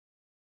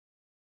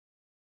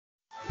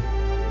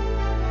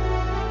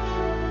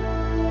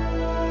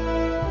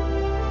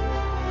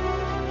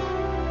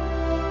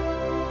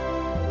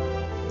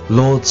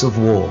Lords of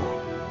War,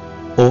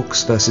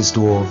 Orcs vs.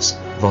 Dwarves,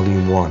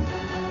 Volume 1.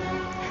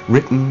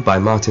 Written by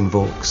Martin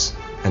Vaux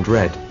and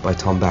read by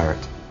Tom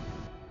Barratt.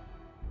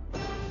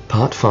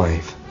 Part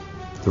 5.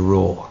 The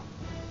Roar.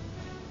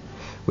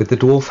 With the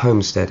dwarf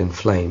homestead in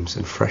flames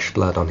and fresh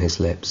blood on his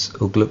lips,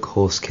 Ugluk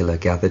Horsekiller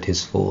gathered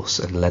his force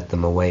and led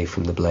them away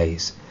from the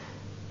blaze.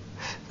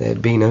 There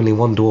had been only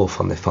one dwarf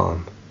on the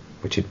farm,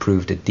 which had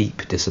proved a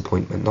deep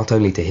disappointment not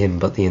only to him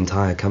but the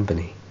entire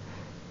company.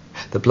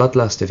 The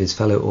bloodlust of his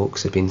fellow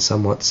orcs had been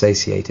somewhat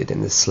satiated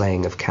in the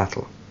slaying of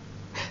cattle.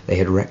 They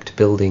had wrecked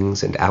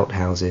buildings and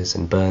outhouses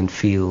and burned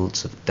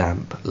fields of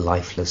damp,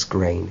 lifeless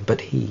grain, but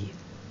he,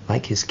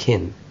 like his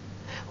kin,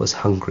 was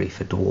hungry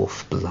for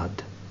dwarf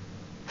blood,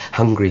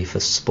 hungry for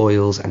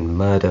spoils and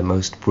murder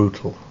most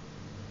brutal.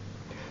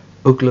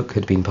 Ugluk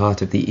had been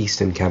part of the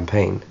Eastern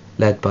Campaign,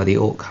 led by the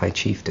Orc High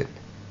Chieftain.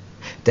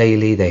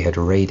 Daily they had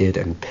raided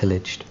and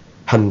pillaged.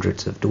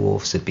 Hundreds of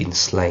dwarfs had been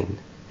slain.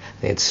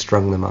 They had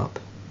strung them up,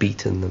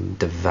 beaten them,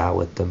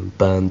 devoured them,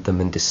 burned them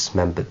and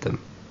dismembered them.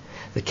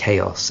 The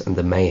chaos and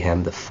the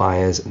mayhem, the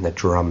fires and the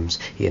drums,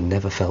 he had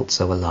never felt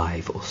so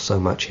alive or so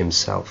much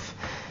himself.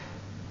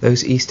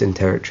 Those eastern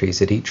territories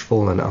had each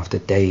fallen after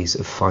days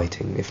of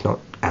fighting, if not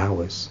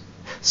hours.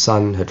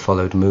 Sun had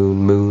followed moon,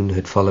 moon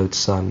had followed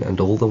sun, and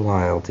all the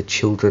while the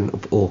children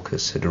of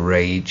Orcus had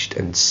raged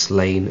and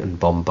slain and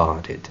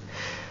bombarded.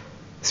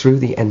 Through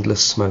the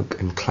endless smoke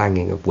and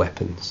clanging of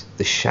weapons,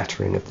 the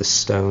shattering of the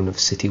stone of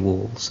city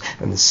walls,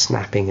 and the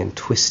snapping and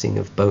twisting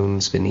of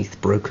bones beneath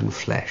broken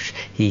flesh,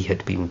 he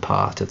had been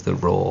part of the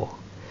roar.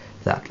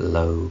 That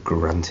low,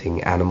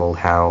 grunting animal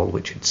howl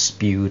which had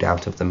spewed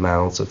out of the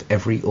mouths of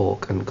every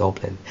orc and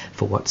goblin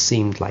for what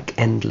seemed like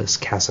endless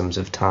chasms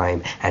of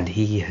time, and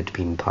he had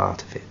been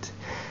part of it.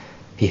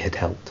 He had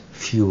helped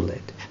fuel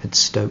it, had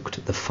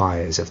stoked the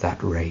fires of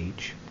that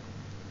rage.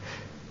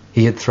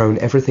 He had thrown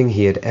everything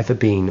he had ever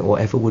been or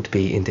ever would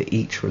be into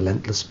each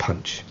relentless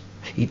punch,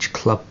 each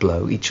club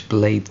blow, each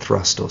blade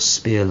thrust or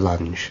spear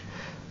lunge.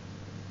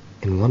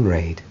 In one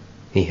raid,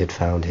 he had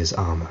found his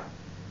armor.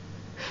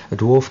 A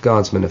dwarf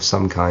guardsman of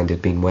some kind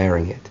had been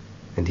wearing it,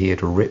 and he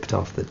had ripped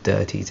off the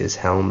dirt-eater's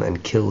helm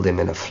and killed him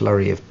in a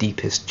flurry of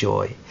deepest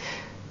joy.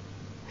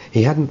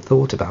 He hadn't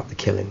thought about the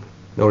killing,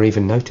 nor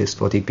even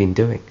noticed what he'd been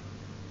doing.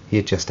 He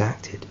had just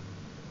acted.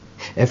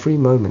 Every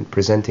moment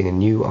presenting a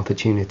new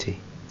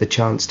opportunity, the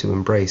chance to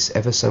embrace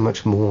ever so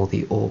much more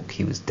the orc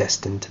he was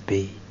destined to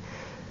be.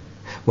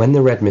 When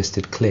the red mist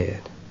had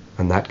cleared,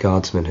 and that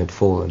guardsman had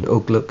fallen,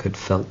 Ugluk had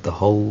felt the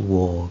whole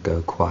war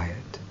go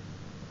quiet.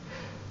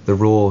 The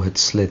roar had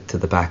slid to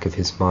the back of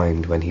his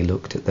mind when he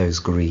looked at those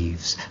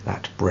greaves,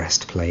 that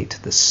breastplate,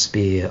 the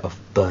spear of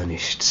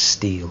burnished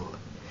steel.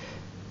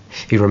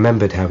 He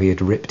remembered how he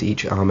had ripped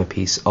each armor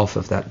piece off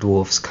of that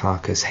dwarf's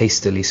carcass,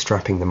 hastily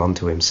strapping them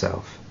onto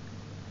himself.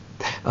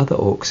 Other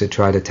orcs had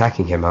tried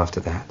attacking him after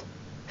that,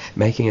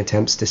 making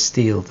attempts to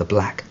steal the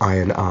black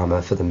iron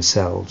armor for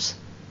themselves.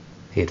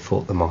 He had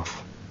fought them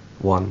off,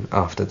 one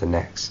after the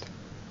next.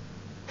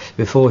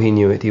 Before he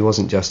knew it, he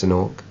wasn't just an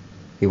orc.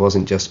 He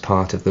wasn't just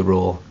part of the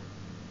roar.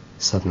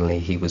 Suddenly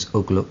he was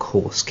Ugluk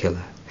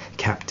Horsekiller,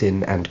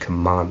 captain and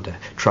commander,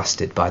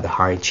 trusted by the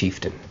High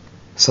Chieftain.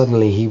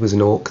 Suddenly he was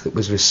an orc that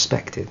was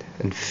respected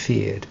and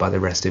feared by the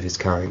rest of his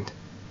kind.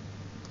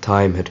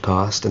 Time had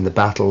passed and the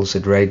battles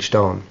had raged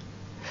on.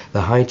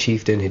 The High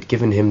Chieftain had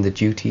given him the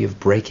duty of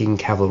breaking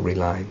cavalry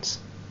lines.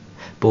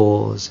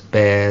 Boars,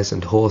 bears,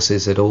 and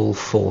horses had all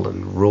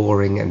fallen,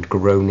 roaring and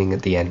groaning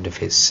at the end of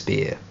his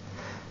spear.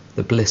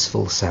 The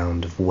blissful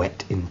sound of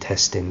wet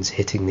intestines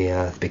hitting the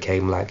earth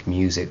became like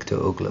music to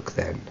Ugluk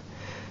then.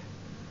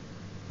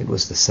 It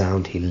was the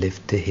sound he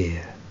lived to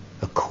hear,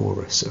 a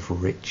chorus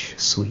of rich,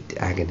 sweet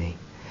agony.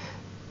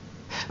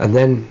 And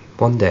then,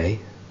 one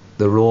day,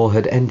 the roar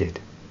had ended.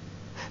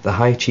 The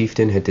High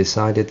Chieftain had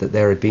decided that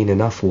there had been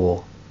enough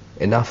war,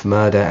 enough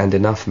murder and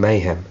enough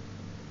mayhem.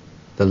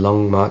 The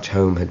long march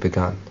home had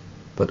begun,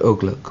 but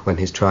Ugluk, when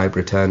his tribe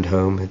returned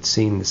home, had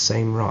seen the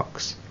same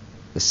rocks,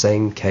 the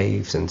same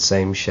caves and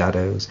same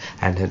shadows,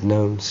 and had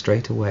known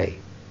straight away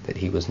that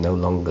he was no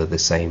longer the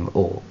same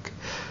orc.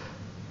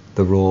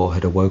 The roar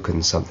had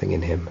awoken something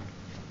in him.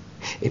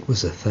 It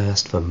was a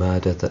thirst for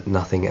murder that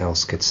nothing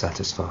else could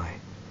satisfy.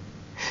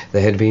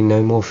 There had been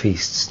no more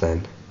feasts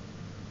then.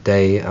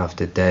 Day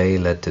after day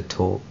led to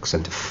talks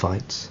and to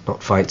fights,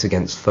 not fights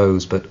against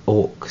foes, but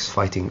orcs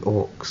fighting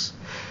orcs.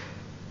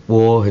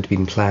 War had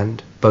been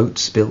planned,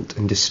 boats built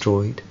and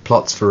destroyed,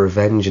 plots for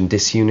revenge and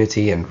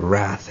disunity and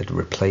wrath had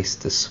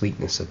replaced the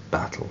sweetness of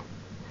battle.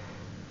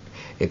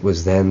 It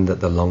was then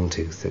that the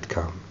Longtooth had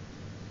come.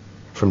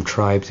 From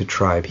tribe to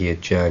tribe he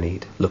had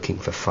journeyed, looking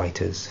for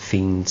fighters,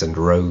 fiends and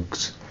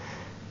rogues.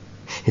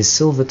 His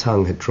silver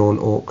tongue had drawn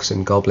orcs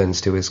and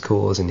goblins to his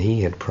cause, and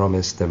he had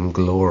promised them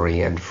glory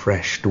and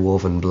fresh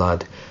dwarven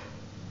blood.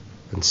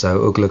 And so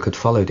Ugluk had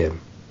followed him.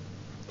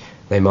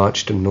 They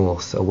marched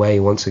north, away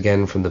once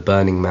again from the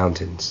burning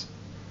mountains.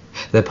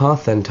 Their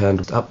path then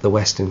turned up the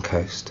western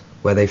coast,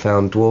 where they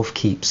found dwarf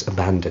keeps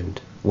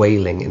abandoned,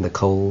 wailing in the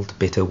cold,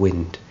 bitter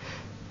wind.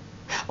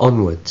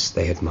 Onwards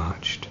they had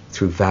marched,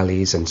 through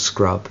valleys and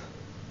scrub,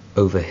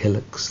 over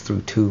hillocks,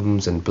 through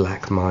tombs and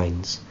black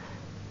mines.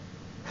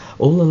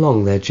 All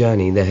along their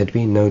journey there had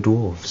been no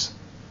dwarves,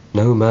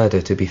 no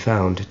murder to be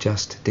found,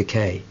 just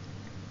decay.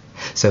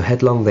 So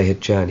headlong they had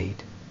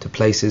journeyed, to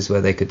places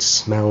where they could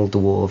smell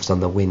dwarves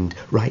on the wind,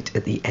 right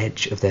at the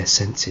edge of their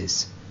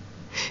senses.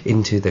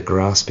 Into the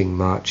grasping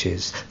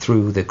marches,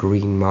 through the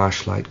green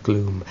marshlight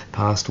gloom,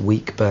 past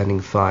weak burning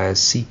fires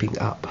seeping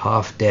up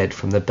half dead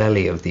from the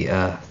belly of the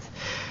earth.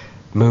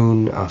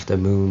 Moon after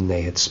moon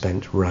they had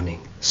spent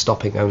running,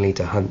 stopping only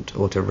to hunt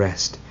or to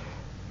rest.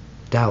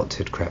 Doubt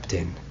had crept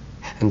in,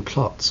 and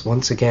plots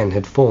once again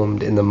had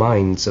formed in the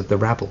minds of the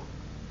rabble.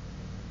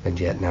 And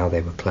yet now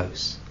they were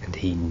close, and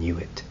he knew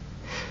it.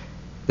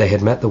 They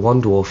had met the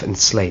one dwarf and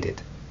slayed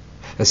it,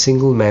 a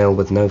single male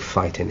with no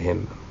fight in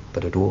him,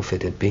 but a dwarf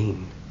it had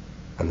been,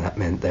 and that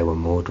meant there were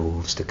more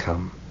dwarves to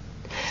come,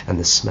 and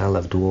the smell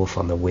of dwarf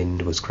on the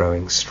wind was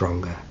growing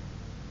stronger.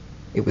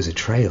 It was a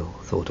trail,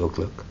 thought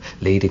Ugluk,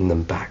 leading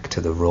them back to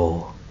the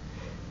roar.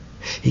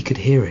 He could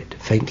hear it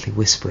faintly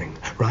whispering,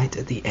 right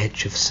at the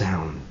edge of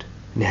sound,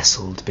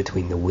 nestled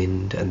between the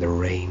wind and the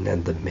rain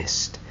and the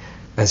mist.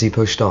 As he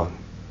pushed on,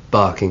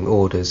 barking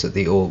orders at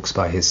the orcs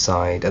by his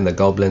side and the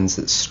goblins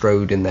that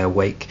strode in their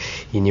wake,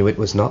 he knew it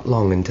was not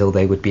long until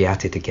they would be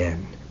at it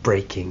again,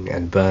 breaking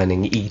and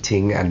burning,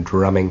 eating and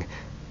drumming.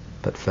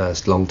 But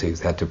first Longtooth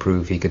had to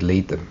prove he could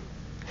lead them.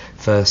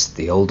 First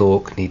the old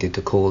orc needed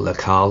to call a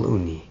Carl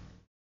Uni,